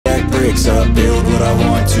bricks up, build what I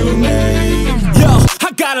want to make. Yo,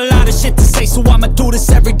 I got a lot of shit to say, so I'ma do this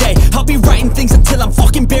every day. I'll be writing things until I'm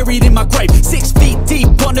fucking buried in my grave. 6 feet deep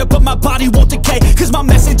under, but my body won't decay, cause my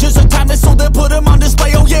messages are timeless, so they'll put them on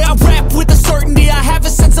display. Oh yeah, I rap with a certainty, I have a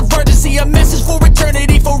sense of urgency, a message for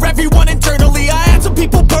eternity, for everyone internally. I had some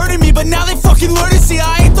people burning me, but now they fucking learn to see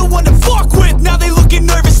I ain't the one to fuck with. Now they looking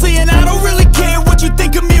nervously, and I don't really care what you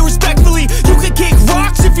think of me, respectfully. You can kick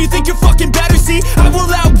rocks if you think you're fucking better, see I will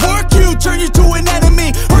outwork you, turn you to an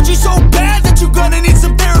enemy. Hurt you so bad that you're gonna need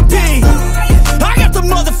some therapy. I got the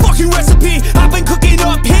motherfucking recipe, I've been cooking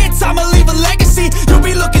up hits, I'ma leave a legacy. You'll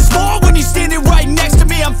be looking small when you're standing right next to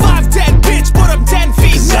me. I'm 5'10", bitch, but I'm 10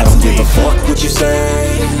 feet mentally. I don't give a fuck what you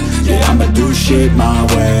say, yeah, I'ma do shit my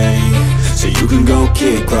way. So you can go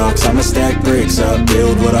kick rocks, I'ma stack bricks up,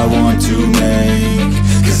 build what I want to make.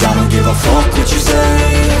 Cause I don't give a fuck what you say,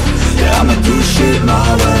 yeah, I'ma do shit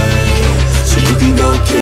my way. So you can go kick